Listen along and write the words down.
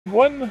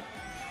One.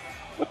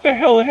 What the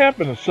hell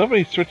happened? Did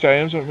somebody switch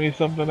items with me?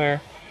 Something there?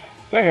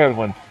 I had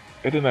one.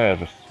 I didn't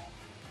have a.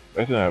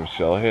 I didn't have a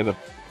shell. I had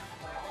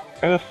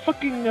a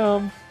fucking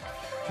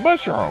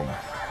mushroom.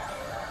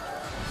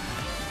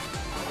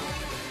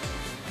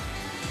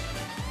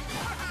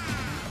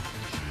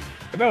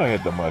 I know I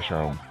had the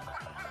mushroom.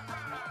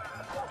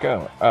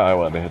 God, I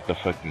want to hit the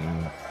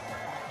fucking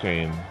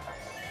chain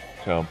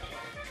jump.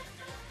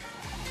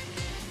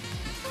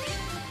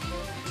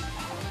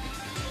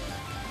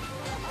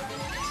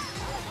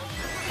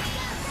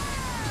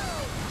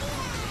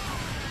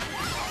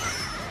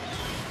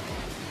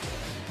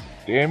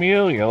 Damn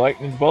you, you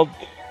lightning bolt.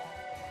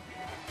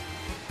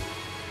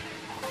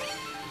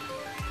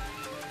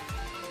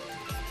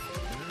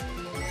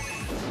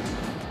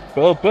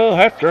 Bill,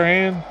 half your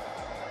hand.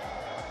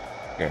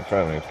 Can't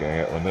find me, it's gonna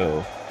get one of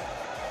those.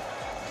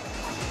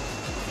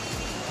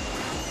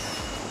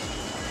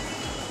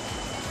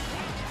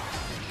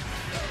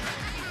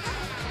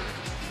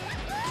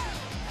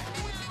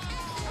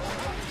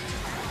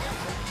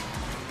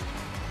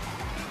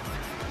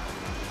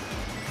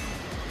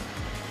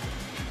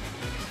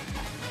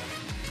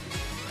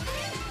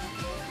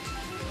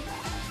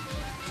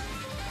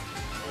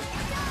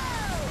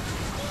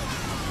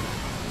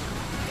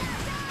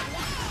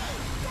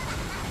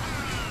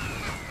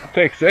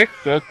 Take 6,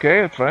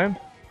 okay, it's fine.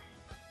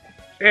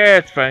 Yeah,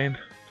 it's fine.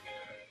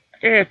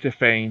 It's a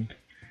fine.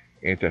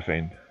 It's a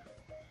fine.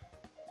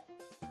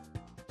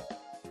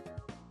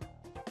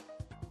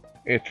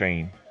 It's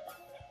fine.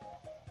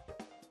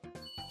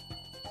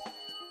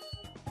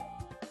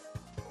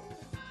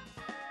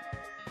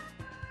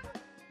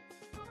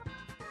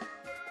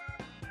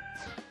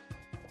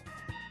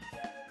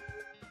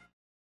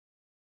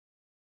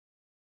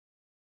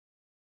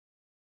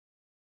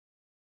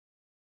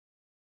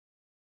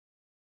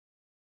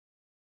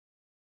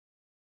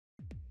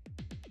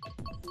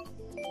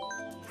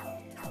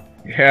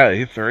 Yeah,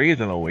 E3 is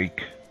in a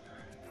week.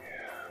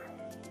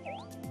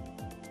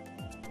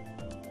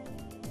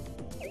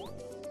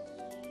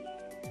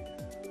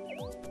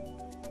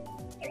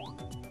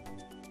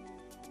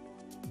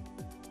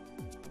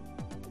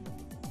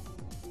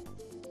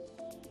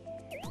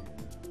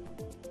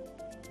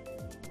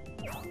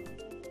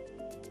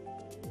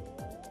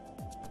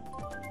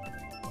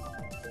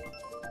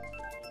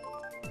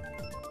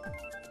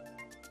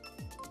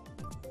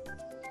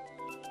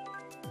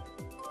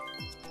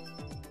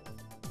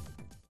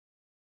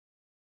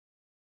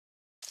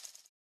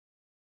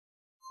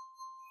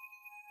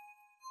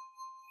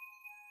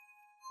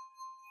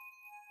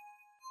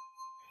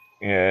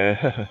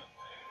 Yeah.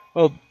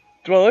 well,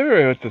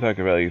 everybody wants to talk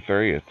about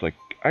E3. It's like,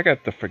 I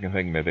got the freaking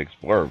thing to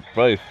explore.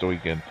 Probably this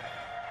weekend.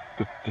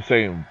 The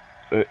same,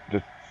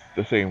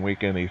 the same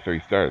weekend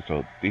E3 starts.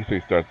 So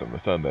E3 starts on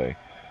the Sunday.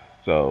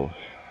 So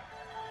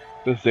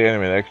this is the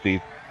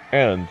XXAndyManXX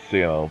ends. You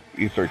know,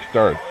 E3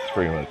 starts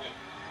pretty much.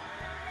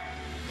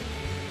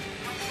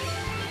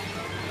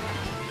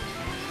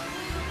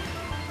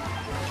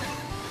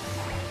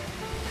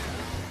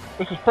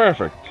 This is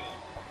perfect.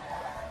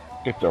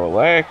 Get to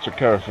relax,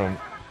 recover from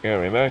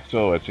XXAndyManXX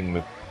while watching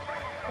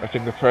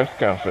the press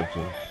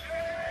conferences.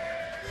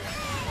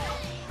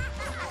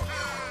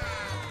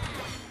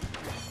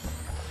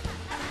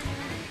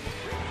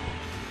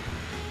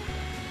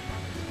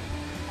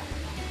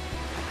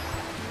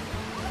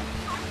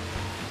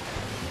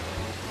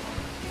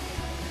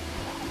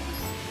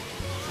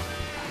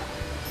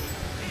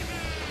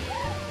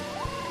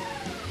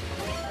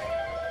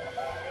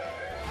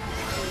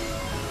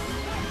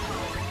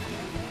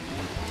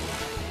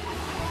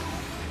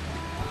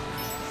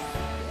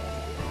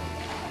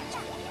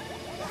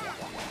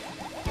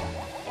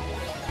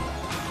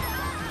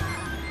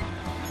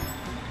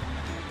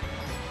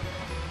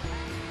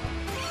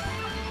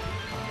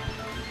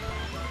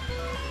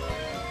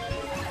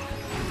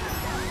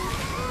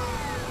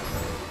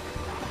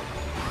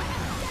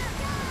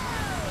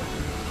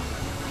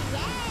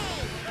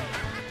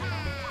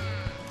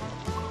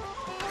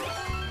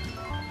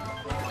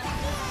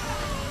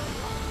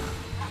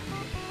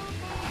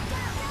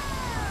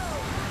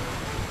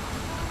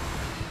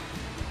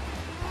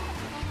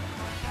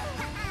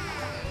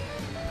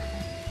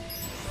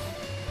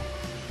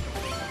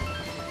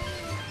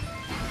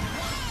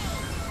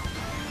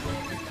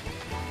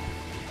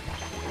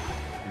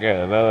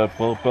 Yeah, another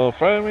pull in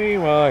front of me?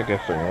 Well, I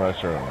guess they're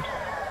mushrooms.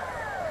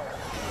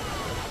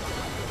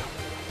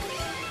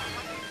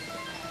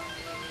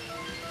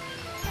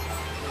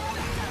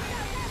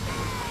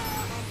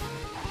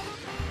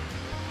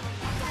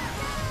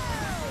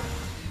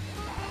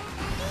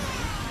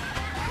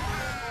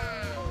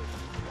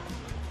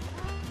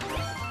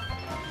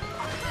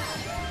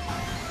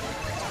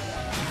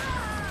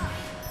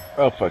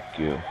 Oh, fuck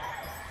you.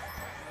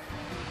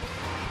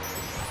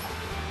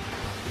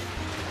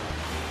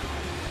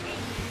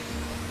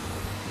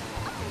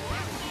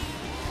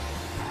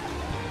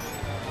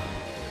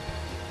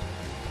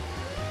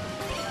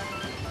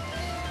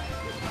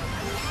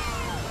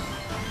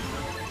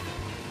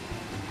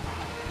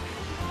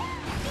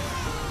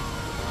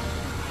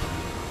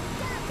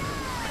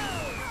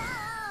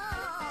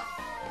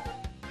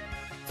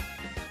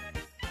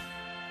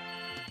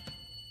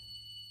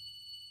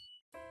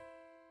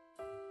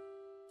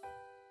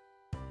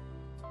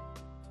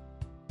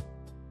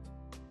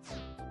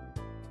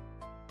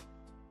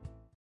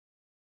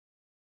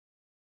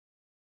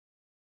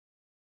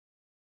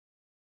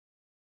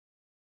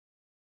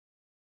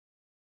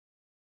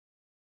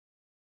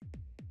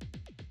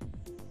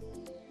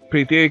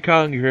 Hey, Diddy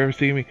Kong, you ever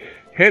see me?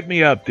 Hit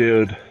me up,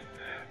 dude.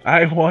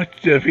 I want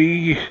to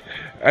be.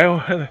 I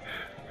want.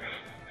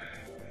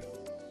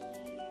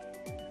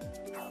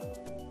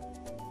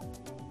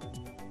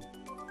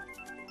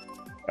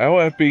 I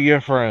want to be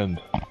your friend.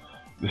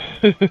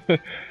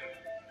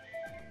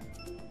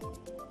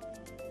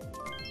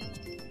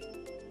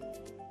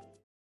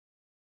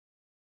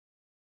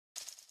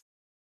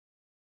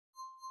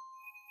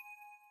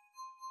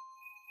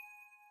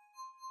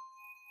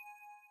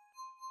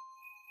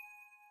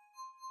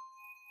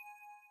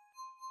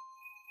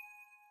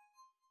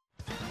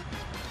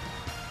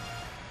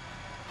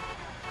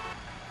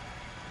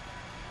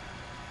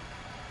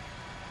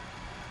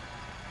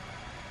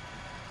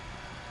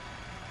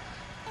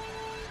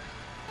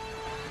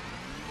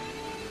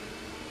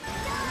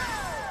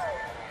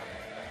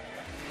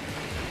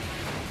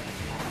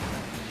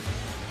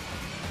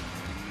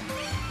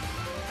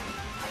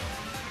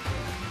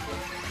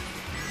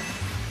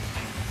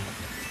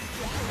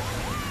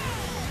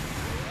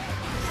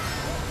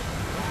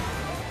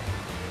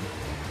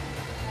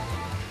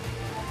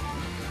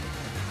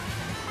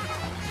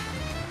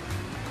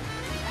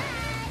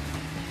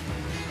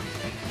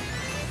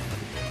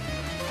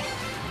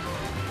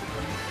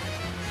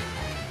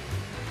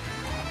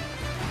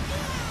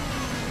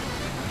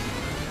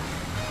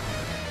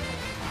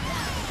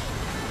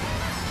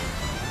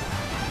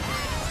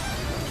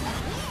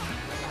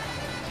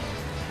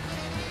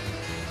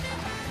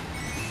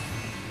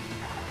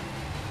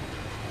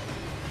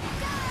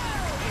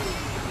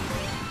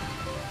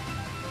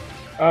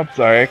 I'm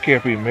sorry, I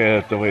can't be mad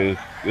at the way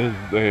this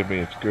is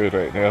being screwed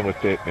right now with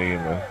that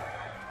name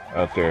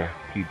out there,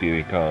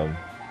 Diddy Kong.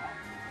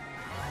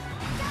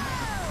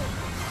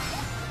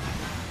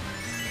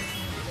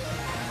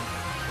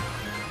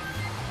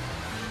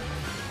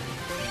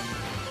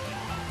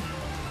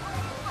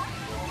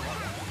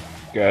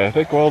 God, I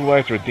think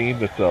Worldwide's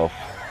redeemed itself.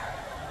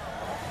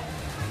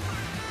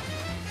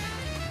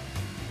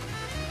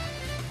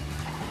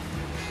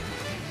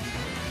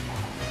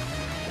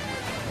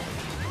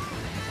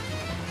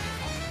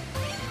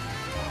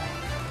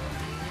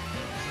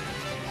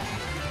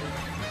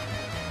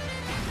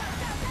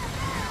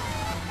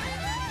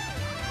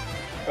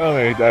 Oh,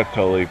 maybe not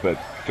totally, but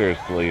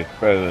seriously, it's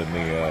better than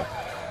the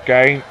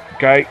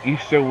guy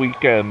Easter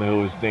weekend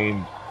who was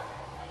named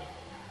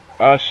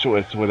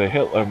Auschwitz with a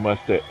Hitler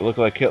mustache. Looked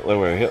like Hitler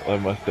with a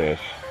Hitler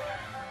mustache.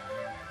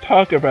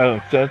 Talk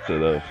about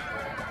insensitive.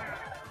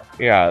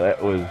 Yeah,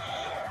 that was.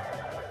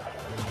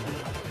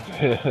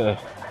 It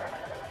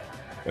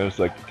was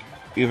like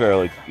either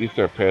like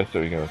Easter or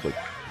Passover weekend. I was like,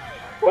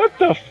 what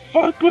the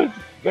fuck was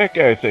that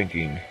guy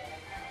thinking?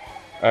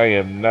 I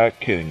am not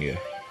kidding you.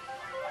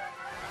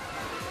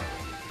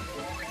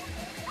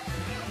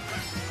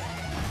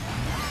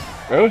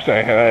 I wish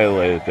I had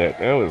highlighted that.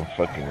 That was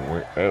fucking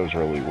weird. That was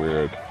really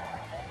weird.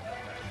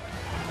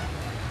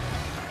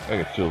 I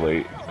think it's too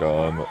late. It's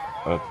gone.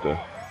 I'll have to.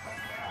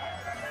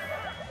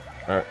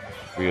 Alright,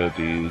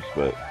 VODs,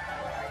 but.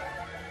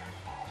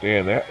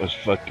 Damn, that was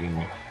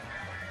fucking.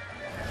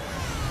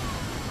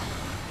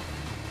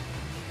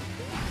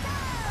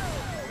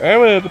 I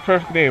would have the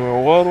perfect name.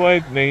 Where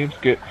worldwide names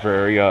get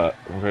very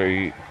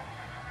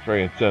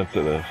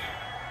insensitive.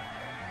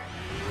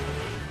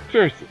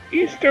 Seriously,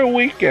 Easter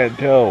weekend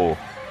too.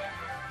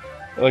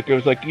 Like it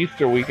was like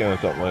Easter weekend or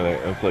something like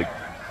that. It was like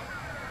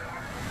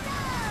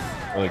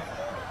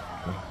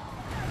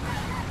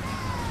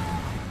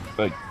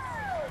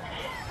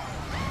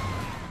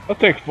I'll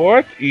take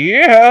 4th.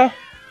 Yeah.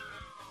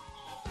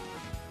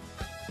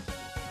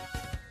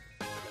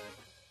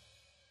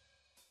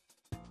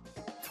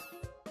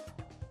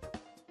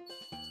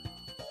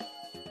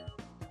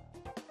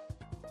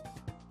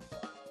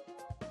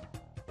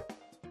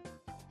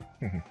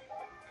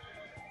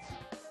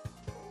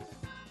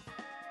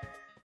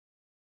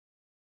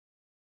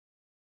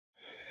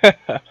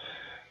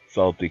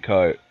 Salty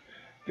cart.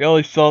 The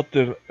only salt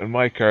in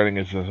my karting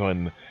is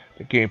when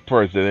the game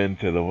pours it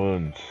into the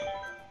wounds.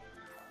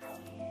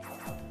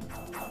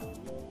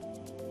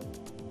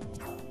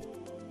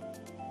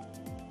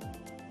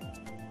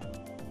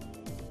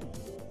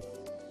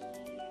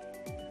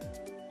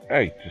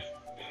 Hey, just...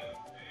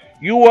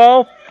 You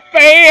will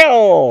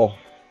fail!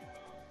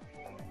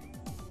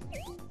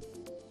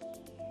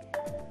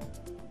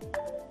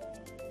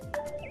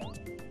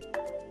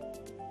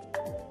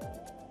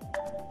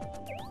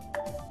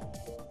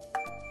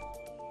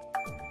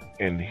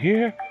 And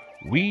here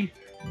we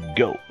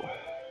go.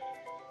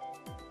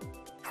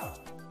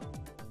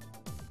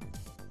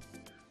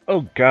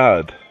 Oh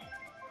God.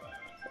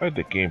 Why'd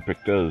the game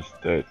pick those?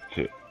 That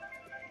shit.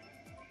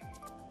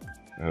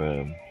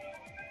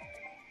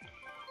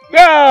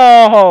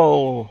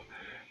 No!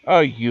 Oh,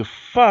 you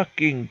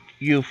fucking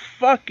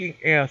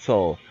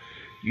asshole.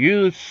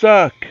 You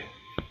suck.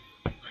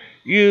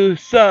 You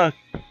suck.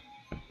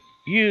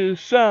 You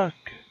suck.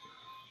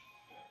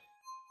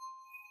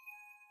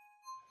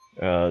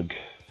 Ugh.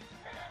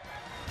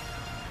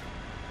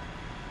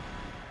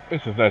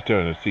 This is not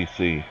doing a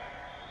CC. 。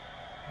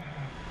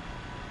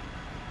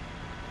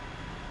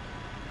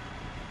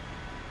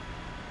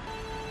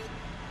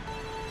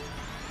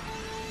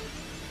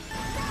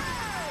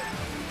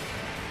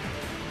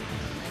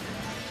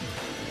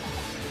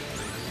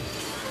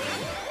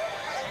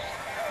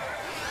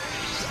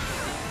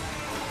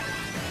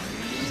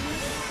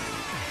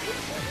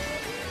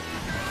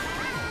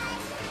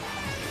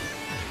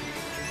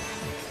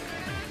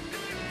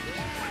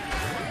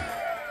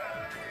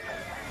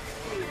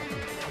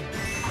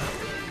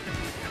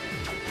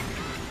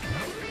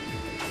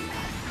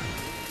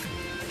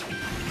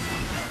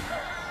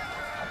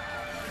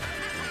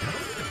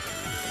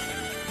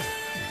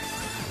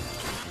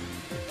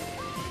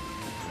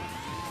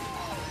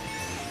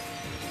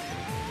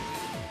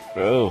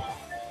Oh.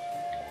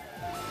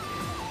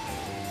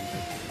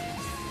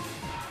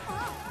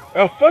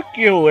 Oh, fuck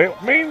you!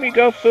 It made me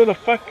go through the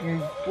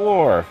fucking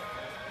floor.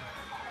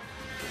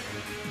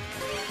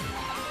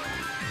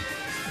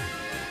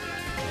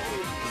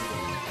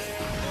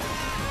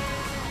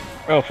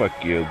 Oh,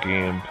 fuck you,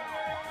 game.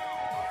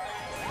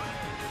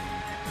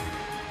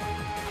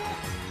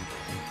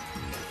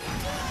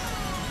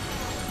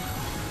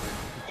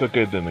 It's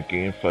okay then the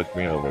game fucked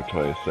me over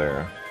twice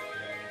there.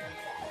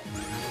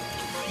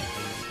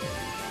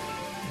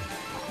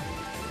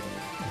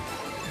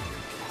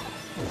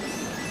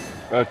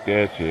 Fuck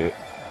that shit.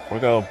 We're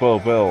gonna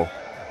Bill.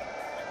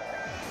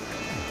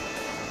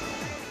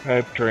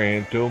 Hype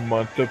train to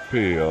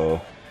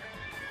Montepio.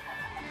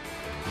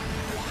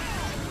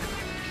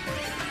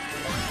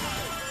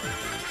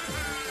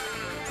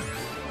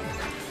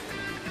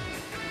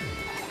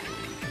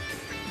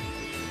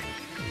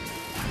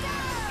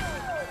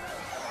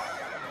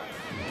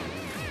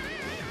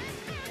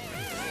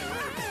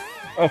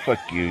 Oh,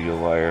 fuck you, you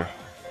liar.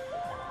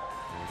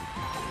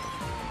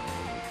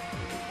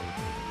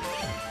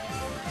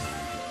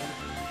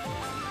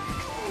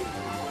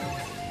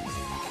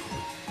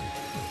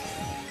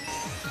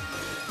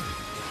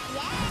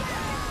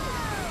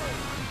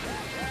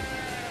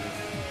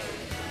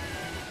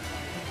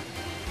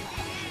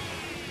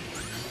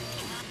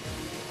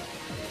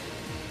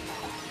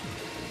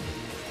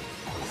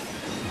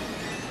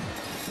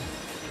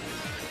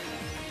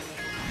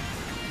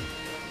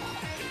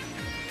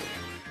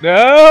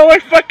 No, I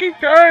fucking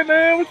turned!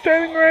 I was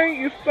turning right,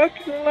 you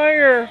fucking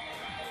liar!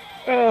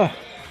 Ugh.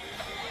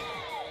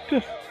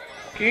 This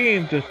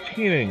game just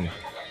cheating.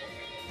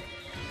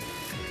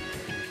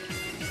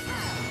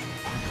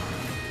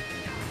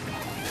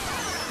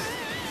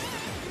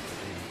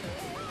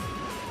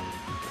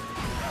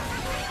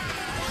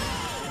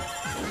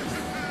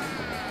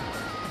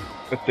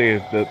 I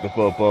think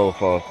the ball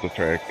falls the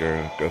track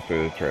or go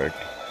through the track.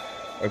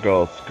 I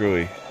go all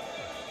screwy.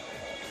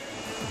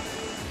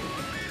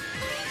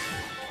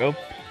 Nope.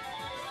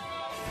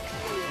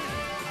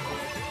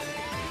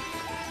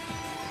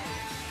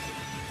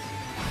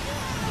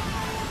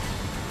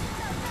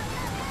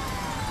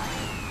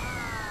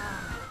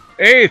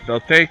 Eighth, I'll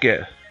take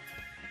it.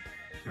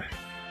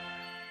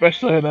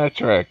 Especially on that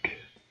track.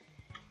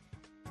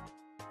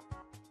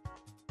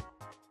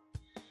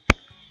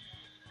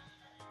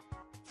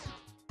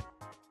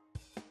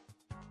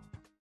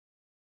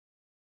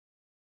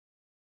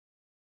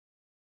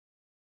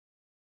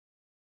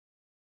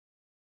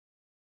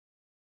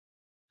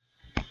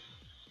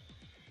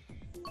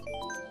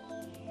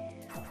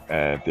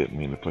 I didn't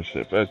mean to push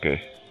it, but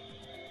okay.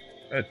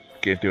 I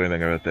can't do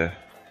anything about that.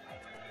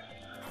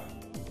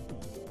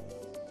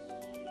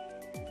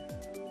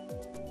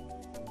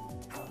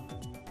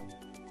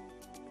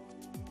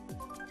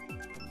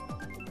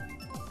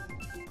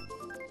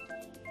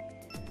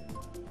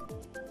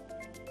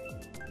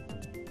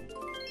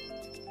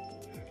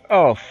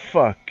 Oh,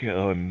 fuck.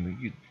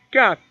 You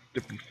got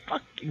to be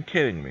fucking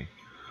kidding me.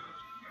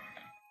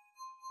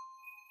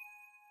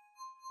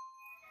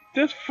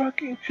 This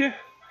fucking shit.